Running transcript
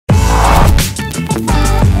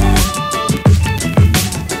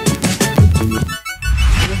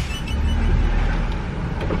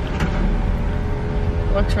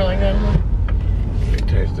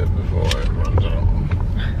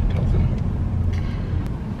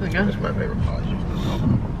really good. That's my favorite polish.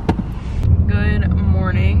 Good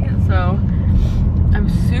morning. So I'm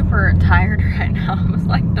super tired right now. I was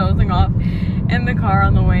like dozing off in the car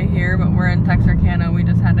on the way here, but we're in Texarkana. We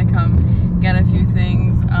just had to come get a few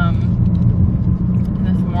things.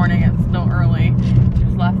 This morning it's still early.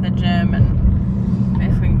 Just left the gym and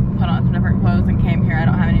basically put on some different clothes and came here. I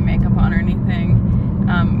don't have any makeup on or anything.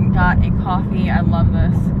 Got a coffee. I love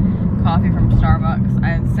this coffee from Starbucks.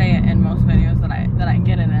 I say it in most videos that I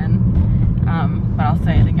get it in, but I'll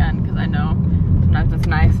say it again because I know sometimes it's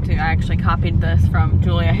nice to. I actually copied this from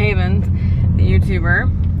Julia Havens, the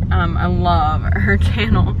YouTuber. I love her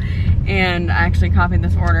channel, and I actually copied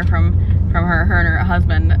this order from her. Her and her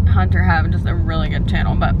husband Hunter have just a really good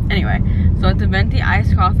channel. But anyway, so it's a venti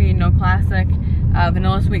iced coffee, no classic,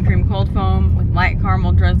 vanilla sweet cream cold foam with light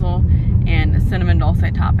caramel drizzle and cinnamon dulce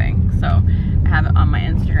topping. So I have it on my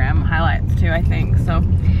Instagram highlights too, I think. So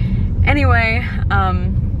anyway,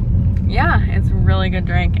 yeah, it's a really good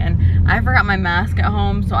drink, and I forgot my mask at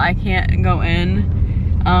home, so I can't go in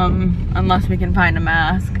unless we can find a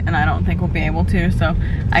mask, and I don't think we'll be able to. So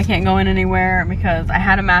I can't go in anywhere because I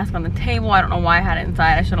had a mask on the table. I don't know why I had it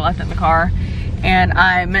inside. I should have left it in the car, and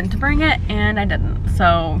I meant to bring it and I didn't.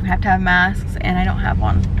 So we have to have masks, and I don't have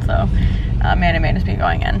one. So Amanda made us be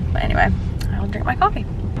going in. But anyway, I'll drink my coffee.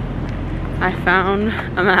 I found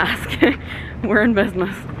a mask. We're in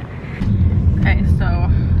business. Okay, so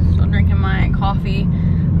still drinking my coffee.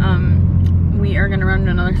 We are gonna run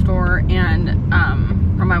to another store and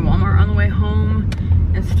from my Walmart on the way home.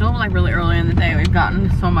 It's still like really early in the day. We've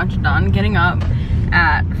gotten so much done. Getting up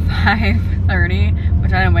at 5:30,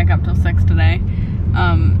 which I didn't wake up till 6 today.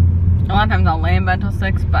 A lot of times I'll lay in bed till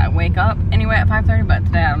 6, but I wake up anyway at 5:30, but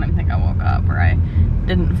today I don't even think I woke up, or I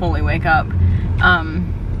didn't fully wake up.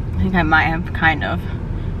 I think I might have kind of,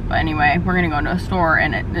 but anyway, we're gonna go to a store,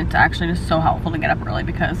 and it's actually just so helpful to get up early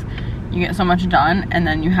because you get so much done, and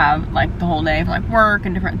then you have like the whole day for like work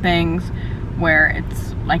and different things where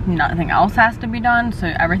it's like nothing else has to be done,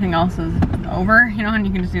 so everything else is over, you know, and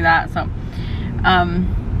you can just do that. So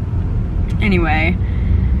anyway,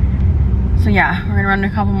 so yeah, we're gonna run to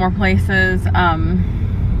a couple more places.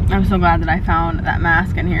 I'm so glad that I found that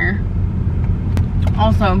mask in here.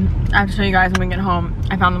 Also, I have to show you guys when we get home,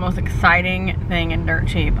 I found the most exciting thing in Dirt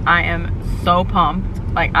Cheap. I am so pumped.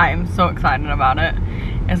 Like, I am so excited about it.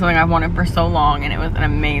 It's something I've wanted for so long, and it was an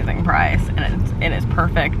amazing price, and it is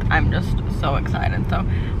perfect. I'm just so excited. So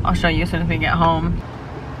I'll show you as soon as we get home.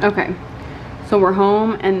 Okay, so we're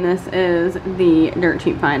home, and this is the Dirt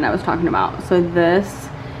Cheap find I was talking about. So this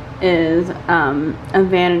is a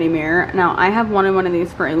vanity mirror. Now, I have wanted one of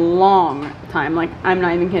these for a long time. Like, I'm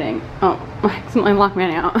not even kidding. Oh, I accidentally locked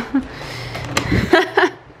Manny out.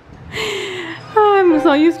 I'm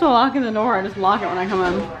so used to locking the door, I just lock it when I come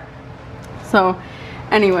in. So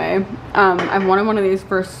anyway, I've wanted one of these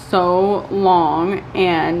for so long,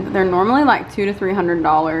 and they're normally like $200 to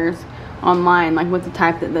 $300 online, like with the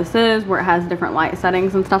type that this is, where it has different light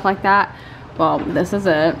settings and stuff like that. Well, this is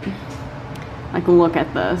it. Like, look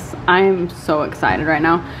at this. I am so excited right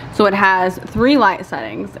now. So it has 3 light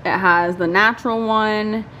settings. It has the natural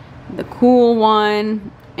one, the cool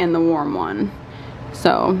one, and the warm one.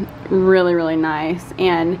 So really, really nice.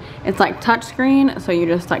 And it's like touchscreen, so you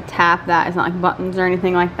just like tap that. It's not like buttons or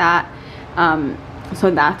anything like that. So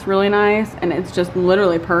that's really nice, and it's just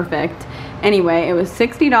literally perfect. Anyway, it was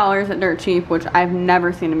 $60 at Dirt Cheap, which I've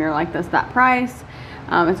never seen a mirror like this that price.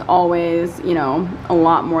 It's always, you know, a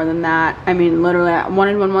lot more than that. I mean, literally, I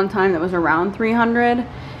wanted one time that was around 300.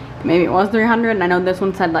 Maybe it was 300, and I know this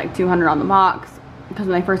one said like 200 on the box, because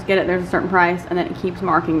when they first get it, there's a certain price, and then it keeps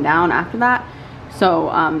marking down after that.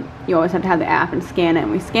 So you always have to have the app and scan it,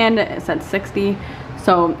 and we scanned it. It said 60.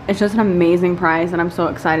 So it's just an amazing price, and I'm so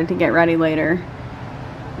excited to get ready later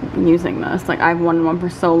using this. Like, I've wanted one for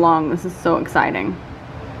so long. This is so exciting.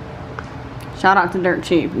 Shout out to Dirt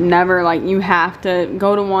Cheap. Never, like, you have to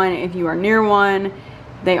go to one if you are near one.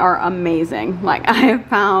 They are amazing. Like, I have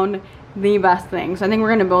found the best thing. So I think we're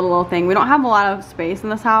gonna build a little thing. We don't have a lot of space in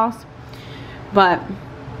this house, but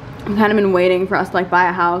I've kind of been waiting for us to like buy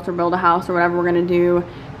a house or build a house or whatever we're gonna do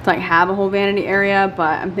to like have a whole vanity area.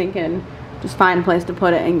 But I'm thinking just find a place to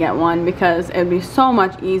put it and get one, because it would be so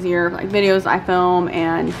much easier, like videos I film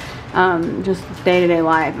and just day-to-day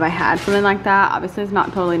life, if I had something like that. Obviously it's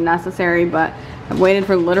not totally necessary, but I've waited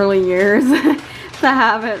for literally years to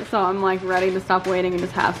have it, so I'm like ready to stop waiting and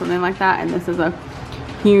just have something like that. And this is a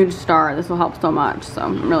huge star. This will help so much, so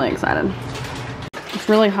I'm really excited. It's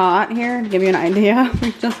really hot here, to give you an idea.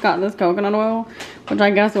 We just got this coconut oil, which I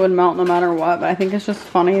guess it would melt no matter what, but I think it's just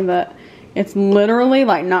funny that it's literally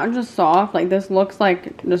like not just soft, like this looks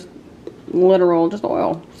like just literal just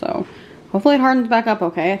oil. So hopefully it hardens back up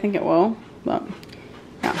okay. I think it will, but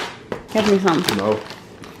yeah. Give me some. No.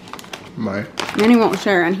 Mine. Manny won't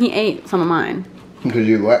share, and he ate some of mine. Because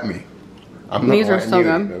you let me. These are so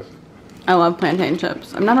good. I love plantain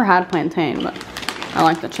chips. I've never had plantain, but I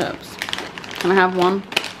like the chips. Can I have one?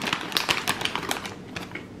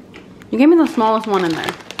 You gave me the smallest one in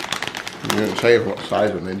there. You didn't say what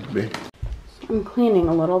size it needs to be. I'm cleaning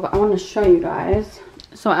a little, but I want to show you guys.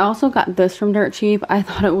 So I also got this from Dirt Cheap. I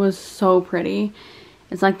thought it was so pretty.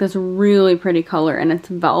 It's like this really pretty color, and it's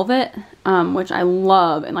velvet, which I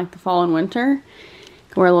love in like the fall and winter. You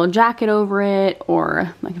can wear a little jacket over it,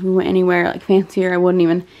 or like if we went anywhere like fancier, I wouldn't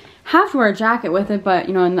even have to wear a jacket with it, but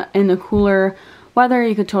you know, in the cooler weather,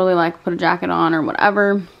 you could totally like put a jacket on or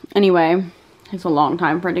whatever. Anyway, it's a long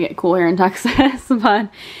time for it to get cool here in Texas, but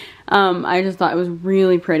I just thought it was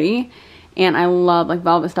really pretty, and I love like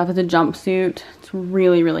velvet stuff. It's a jumpsuit. It's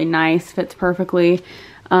really, really nice, fits perfectly.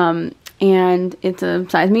 And it's a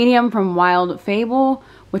size medium from Wild Fable,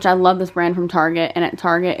 which I love this brand from Target, and at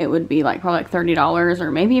Target it would be like probably like $30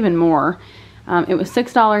 or maybe even more. It was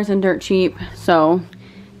 $6 in Dirt Cheap, so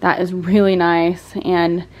that is really nice,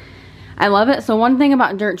 and I love it. So one thing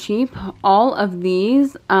about Dirt Cheap, all of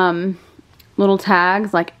these little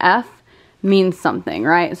tags like F means something,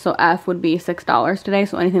 right? So F would be $6 today,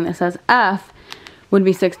 so anything that says F would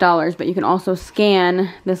be $6, but you can also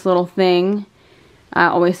scan this little thing. I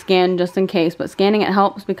always scan just in case, but scanning it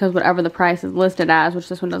helps because whatever the price is listed as, which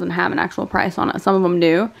this one doesn't have an actual price on it, some of them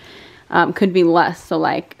do, could be less. So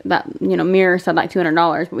like that, you know, mirror said like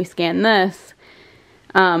 $200, but we scan this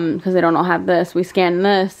because they don't all have this. We scanned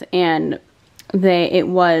this, and it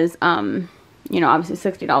was you know, obviously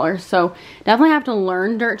 $60. So definitely have to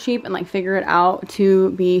learn Dirt Cheap and like figure it out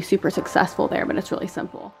to be super successful there, but it's really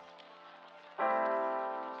simple.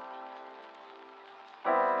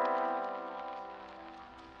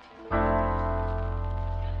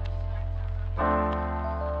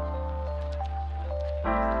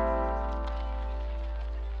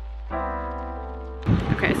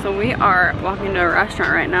 Okay, so we are walking to a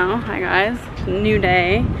restaurant right now. Hi guys, new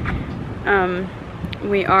day.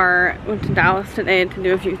 We went to Dallas today to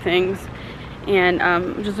do a few things, and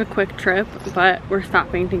just a quick trip, but we're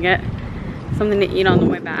stopping to get something to eat on the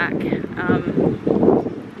way back. And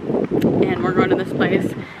we're going to this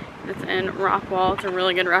place. It's in Rockwall. It's a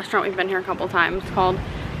really good restaurant. We've been here a couple times. It's called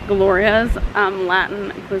Gloria's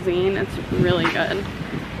Latin Cuisine. It's really good,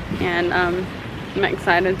 and I'm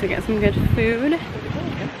excited to get some good food.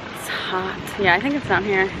 It's hot. Yeah, I think it's down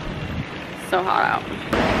here. So hot out.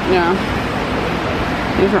 Yeah.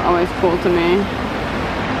 These are always cool to me.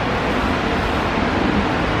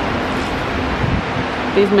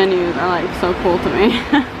 These menus are like so cool to me.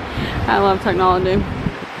 I love technology. Okay,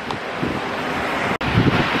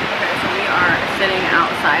 so we are sitting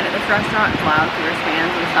outside of this restaurant. It's loud because there's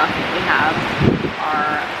fans and stuff. We have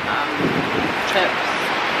our chips.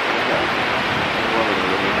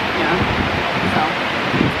 Yeah. So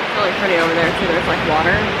it's really pretty over there too. There's like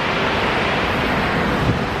water.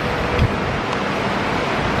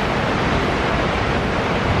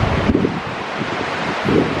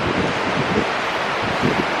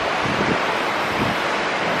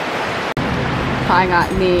 I got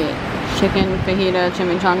the chicken fajita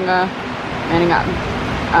chimichanga, Manny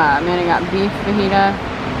got beef fajita,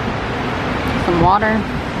 some water.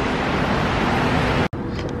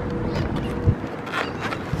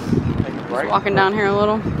 Just walking down here a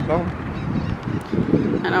little.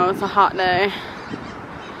 I know it's a hot day.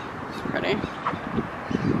 It's pretty.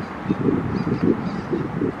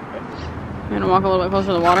 I'm gonna walk a little bit closer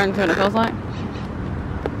to the water and see what it feels like.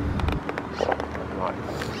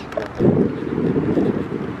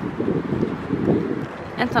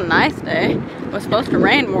 It's a nice day. It was supposed to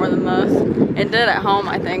rain more than this. It did at home,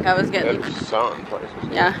 I think. I was getting sun places.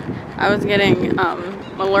 Yeah, I was getting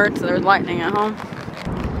alerts that there was lightning at home.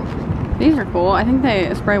 These are cool. I think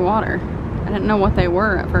they spray water. I didn't know what they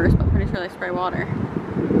were at first, but I'm pretty sure they spray water.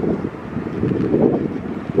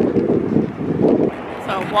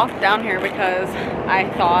 So I walked down here because I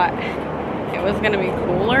thought it was gonna be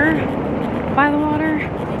cooler by the water,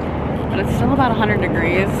 but it's still about 100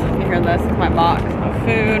 degrees. You hear this, it's my box of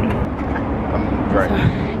food. I'm great. So,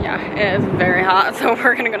 yeah, it is very hot, so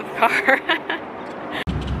we're gonna go to the car.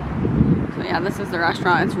 So yeah, this is the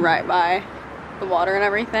restaurant. It's right by the water and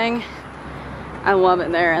everything. I love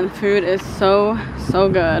it there, and the food is so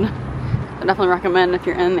good. I definitely recommend if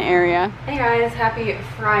you're in the area. Hey guys, happy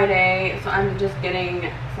Friday. So I'm just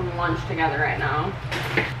getting some lunch together right now.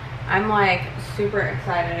 I'm like super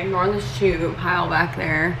excited. Ignore the shoe pile back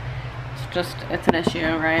there. It's an issue,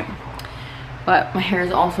 right? but my hair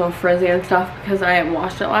is also frizzy and stuff because I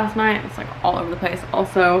washed it last night. It's like all over the place.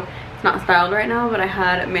 Also, it's not styled right now, but I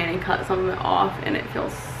had Manny cut some of it off and it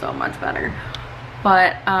feels so much better.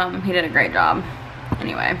 But he did a great job.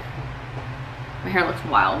 Anyway, my hair looks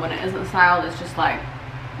wild when it isn't styled. It's just like,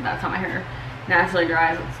 that's how my hair naturally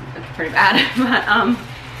dries. It's pretty bad. But I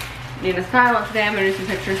need to style it today. I'm gonna do some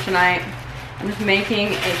pictures tonight. I'm just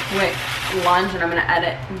making a quick lunch and I'm gonna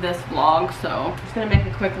edit this vlog. So I'm just gonna make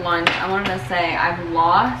a quick lunch. I wanted to say I've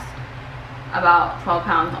lost about 12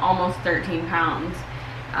 pounds, almost 13 pounds.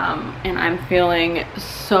 And I'm feeling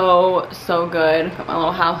so good. Got my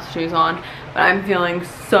little house shoes on, but I'm feeling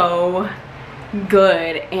so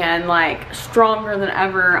good and like stronger than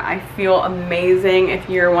ever. I feel amazing. If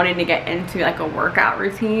you're wanting to get into like a workout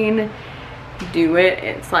routine, do it.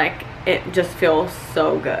 It's like, it just feels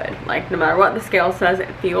so good. Like no matter what the scale says, it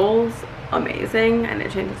feels amazing, and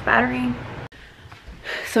it changes battery.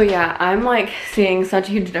 So yeah, I'm like seeing such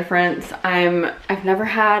a huge difference. I've never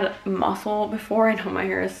had muscle before. I know my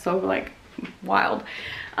hair is so like wild.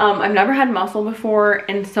 I've never had muscle before,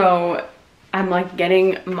 and so I'm like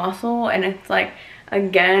getting muscle, and it's like,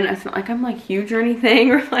 again, it's not like I'm like huge or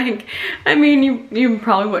anything, or like, I mean, you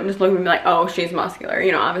probably wouldn't just look at me and be like, oh, she's muscular,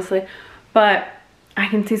 you know, obviously, but I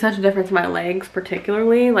can see such a difference in my legs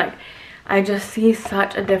particularly. Like, I just see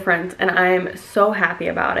such a difference, and I'm so happy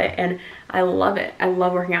about it, and I love it. I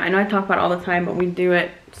love working out. I know I talk about it all the time, but we do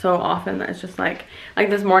it so often that it's just like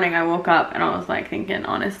this morning I woke up and I was like thinking,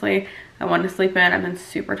 honestly, I wanted to sleep in. I've been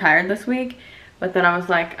super tired this week, but then I was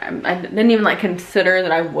like, I didn't even like consider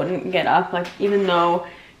that I wouldn't get up. Like, even though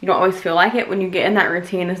you don't always feel like it, when you get in that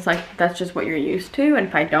routine, it's like, that's just what you're used to, and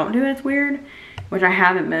if I don't do it, it's weird, which I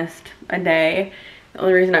haven't missed a day. The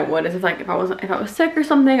only reason I would is if I was sick or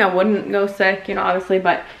something, I wouldn't go sick, you know, obviously,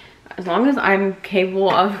 but as long as I'm capable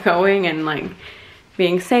of going and like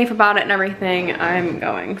being safe about it and everything, I'm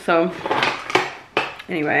going. So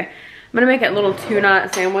anyway, I'm gonna make it a little tuna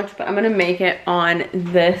sandwich, but I'm gonna make it on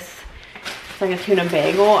this, it's like a tuna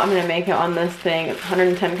bagel. I'm gonna make it on this thing. It's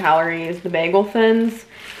 110 calories, the bagel thins.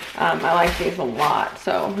 I like these a lot,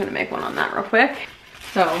 so I'm gonna make one on that real quick.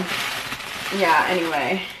 So yeah,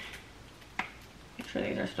 anyway, make sure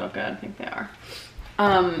these are still good. I think they are.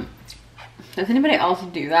 Does anybody else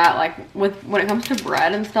do that? Like when it comes to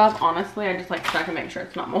bread and stuff, honestly, I just like check and make sure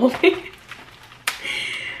it's not moldy.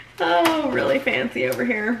 Oh, really fancy over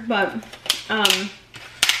here. But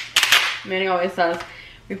Manny always says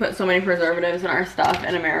we put so many preservatives in our stuff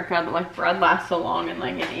in America that like bread lasts so long, and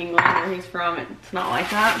like in England where he's from, it's not like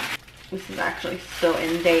that. This is actually still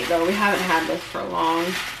in date though. We haven't had this for long.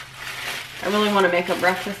 I really want to make a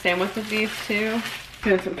breakfast sandwich with these too.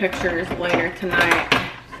 Doing some pictures later tonight.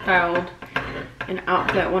 Styled an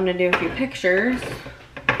outfit. Wanted to do a few pictures.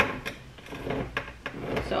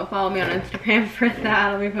 So follow me on Instagram for that.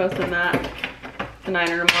 I'll be posting that tonight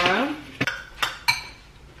or tomorrow.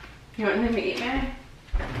 You want anything to eat, Manny?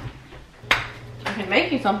 I can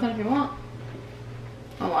make you something if you want.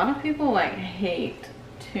 A lot of people like hate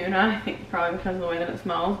tuna. I think probably because of the way that it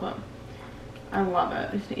smells, but I love it.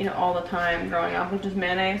 I used to eat it all the time growing up with just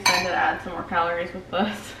mayonnaise, so I did add some more calories with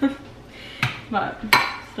this. But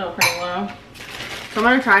still pretty low. So I'm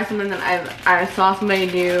gonna try something that I saw somebody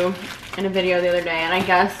do in a video the other day, and I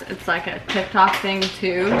guess it's like a TikTok thing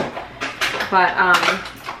too. But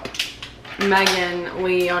Megan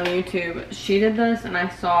Lee on YouTube, she did this, and I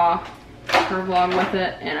saw her vlog with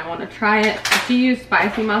it, and I want to try it. She used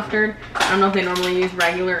spicy mustard. I don't know if they normally use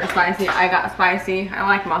regular or spicy. I got spicy. I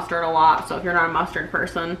like mustard a lot, so if you're not a mustard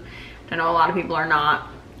person, I know a lot of people are not,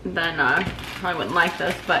 then probably wouldn't like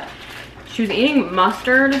this. But she was eating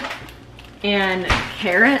mustard and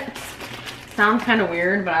carrots. Sounds kind of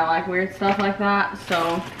weird, but I like weird stuff like that,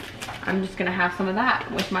 so I'm just gonna have some of that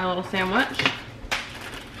with my little sandwich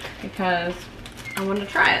because I wanted to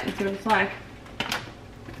try it and see what it's like.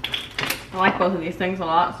 I like both of these things a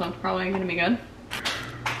lot, so it's probably gonna be good.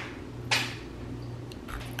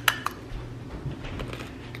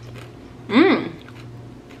 Mmm.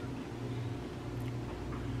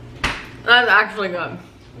 That's actually good.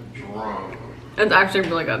 It's actually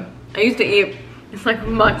really good. I used to eat, it's like a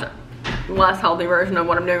much less healthy version of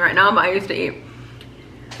what I'm doing right now, but I used to eat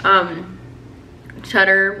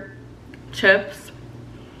cheddar chips,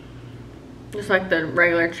 just like the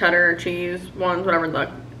regular cheddar cheese ones, whatever, the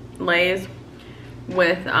Lay's,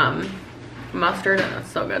 with mustard, and that's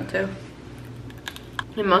so good too.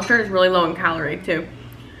 And mustard is really low in calorie too.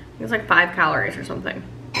 It's like 5 calories or something.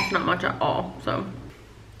 It's not much at all. So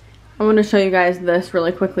I want to show you guys this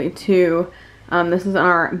really quickly too. This is in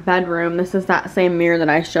our bedroom. This is that same mirror that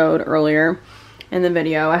I showed earlier in the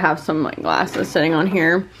video. I have some like glasses sitting on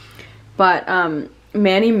here, But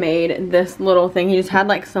Manny made this little thing. He just had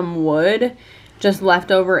like some wood just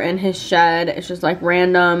left over in his shed. It's just like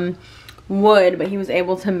random wood, but he was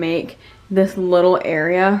able to make this little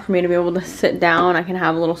area for me to be able to sit down. I can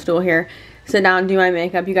have a little stool here, sit down, do my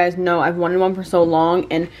makeup. You guys know I've wanted one for so long,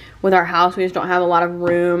 and with our house we just don't have a lot of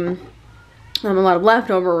room, a lot of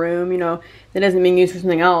leftover room, you know, that isn't being used for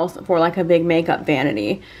something else, for like a big makeup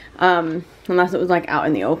vanity, unless it was like out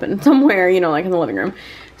in the open somewhere, you know, like in the living room.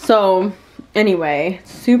 So anyway,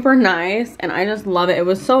 super nice, and I just love it. It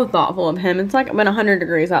was so thoughtful of him. It's like been 100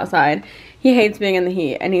 degrees outside. He hates being in the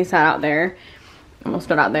heat, and he sat out there, almost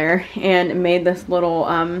stood out there, and made this little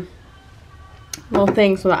little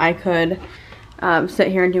thing so that I could sit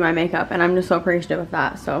here and do my makeup, and I'm just so appreciative of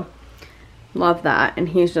that. So love that, and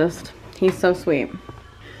he's so sweet.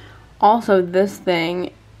 Also, this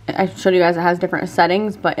thing, I showed you guys, it has different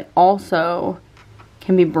settings, but it also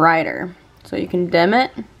can be brighter, so you can dim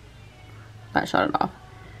it. That shut it off.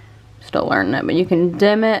 Still learning it, but you can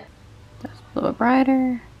dim it just a little bit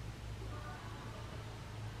brighter,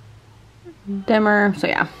 dimmer. So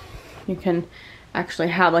yeah, you can actually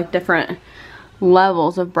have like different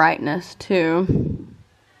levels of brightness too.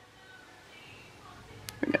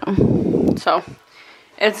 There we go. So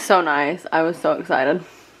it's so nice. I was so excited.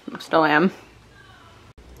 I still am.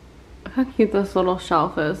 Look how cute this little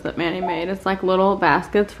shelf is that Manny made. It's like little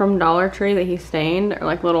baskets from Dollar Tree that he stained, or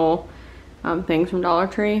like little things from Dollar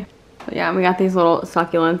Tree. But yeah, we got these little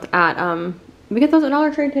succulents at we get those at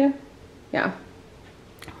Dollar Tree too? Yeah,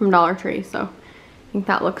 from Dollar Tree. So I think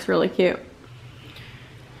that looks really cute.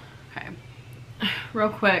 Okay, real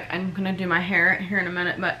quick, I'm gonna do my hair here in a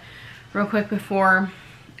minute, but real quick before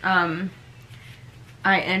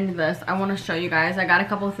I end this, I want to show you guys, I got a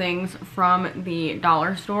couple of things from the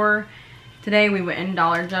dollar store today. We went in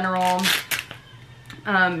Dollar General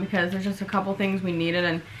because there's just a couple things we needed,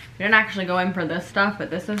 and we didn't actually go in for this stuff, but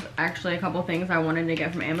this is actually a couple things I wanted to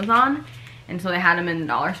get from Amazon, and so they had them in the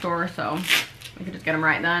dollar store, so we could just get them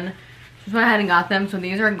right then. So I went ahead and got them. So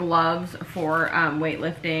these are gloves for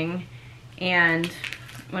weightlifting, and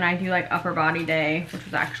when I do like upper body day, which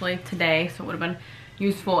was actually today, so it would have been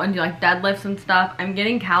useful, and do like deadlifts and stuff. I'm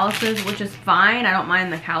getting calluses, which is fine. I don't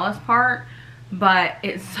mind the callus part, but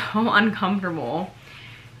it's so uncomfortable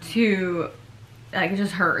to, like, it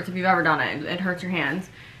just hurts. If you've ever done it, it hurts your hands.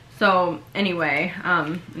 So anyway,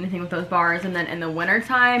 anything with those bars. And then in the winter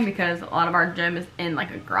time, because a lot of our gym is in like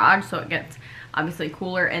a garage, so it gets obviously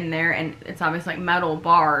cooler in there, and it's obviously like metal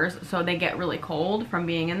bars, so they get really cold from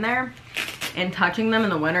being in there, and touching them in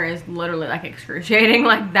the winter is literally like excruciating.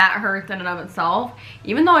 Like, that hurts in and of itself,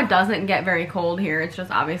 even though it doesn't get very cold here. It's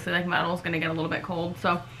just obviously like metal is gonna get a little bit cold.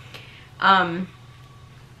 So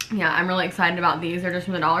yeah, I'm really excited about these. They're just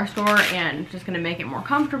from the dollar store, and just gonna make it more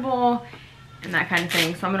comfortable and that kind of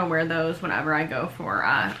thing. So I'm gonna wear those whenever I go for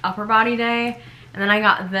upper body day. And then I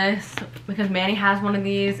got this because Manny has one of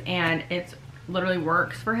these, and it's literally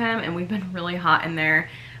works for him, and we've been really hot in there.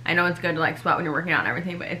 I know it's good to like sweat when you're working out and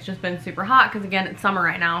everything, but it's just been super hot because, again, it's summer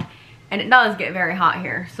right now, and it does get very hot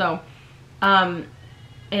here. So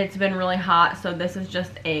it's been really hot, so this is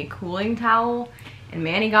just a cooling towel, and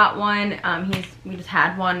Manny got one. We just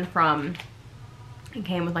had one from, it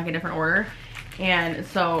came with like a different order, and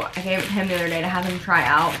so I gave it to him the other day to have him try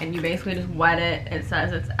out, and you basically just wet it. It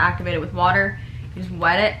says it's activated with water. You just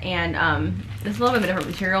wet it, and this is a little bit of a different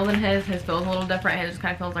material than his. His feels a little different. His just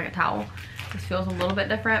kind of feels like a towel. This feels a little bit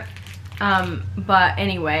different. But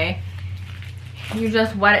anyway, you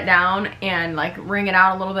just wet it down and like wring it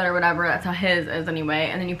out a little bit or whatever. That's how his is anyway.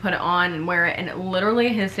 And then you put it on and wear it, and it literally,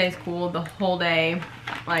 his stays cool the whole day.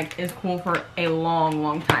 Like, is cool for a long,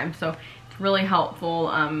 long time. So it's really helpful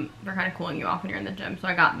for kind of cooling you off when you're in the gym. So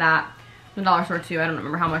I got that from the dollar store too. I don't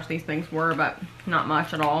remember how much these things were, but not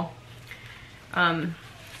much at all.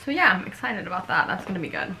 So yeah, I'm excited about that. That's gonna be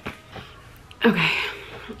good. Okay,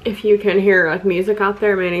 if you can hear like music out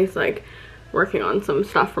there, Manny's like working on some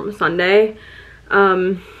stuff from Sunday.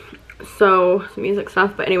 So some music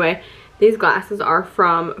stuff, but anyway, these glasses are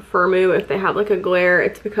from Firmoo. If they have like a glare,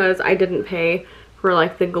 it's because I didn't pay for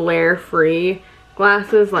like the glare free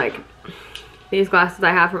glasses. Like, these glasses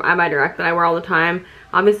I have from I Buy Direct that I wear all the time,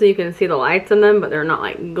 obviously you can see the lights in them, but they're not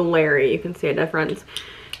like glary. You can see a difference.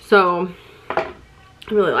 So I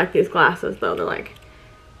really like these glasses though. They're like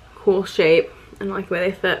cool shape, and I like the way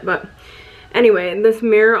they fit. But anyway, this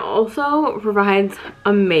mirror also provides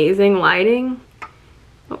amazing lighting.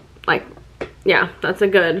 Like, yeah, that's a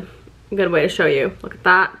good way to show you. Look at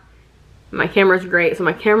that. My camera's great, so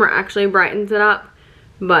my camera actually brightens it up,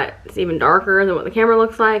 but it's even darker than what the camera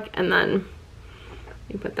looks like. And then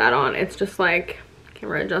you put that on, it's just like,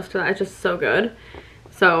 camera adjust to that, it's just so good.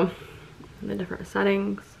 So and the different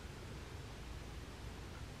settings.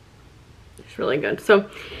 It's really good. So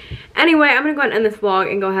anyway, I'm gonna go ahead and end this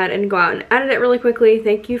vlog and go ahead and go out and edit it really quickly.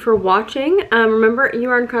 Thank you for watching. Remember, you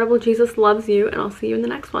are incredible. Jesus loves you, and I'll see you in the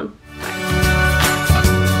next one. Bye.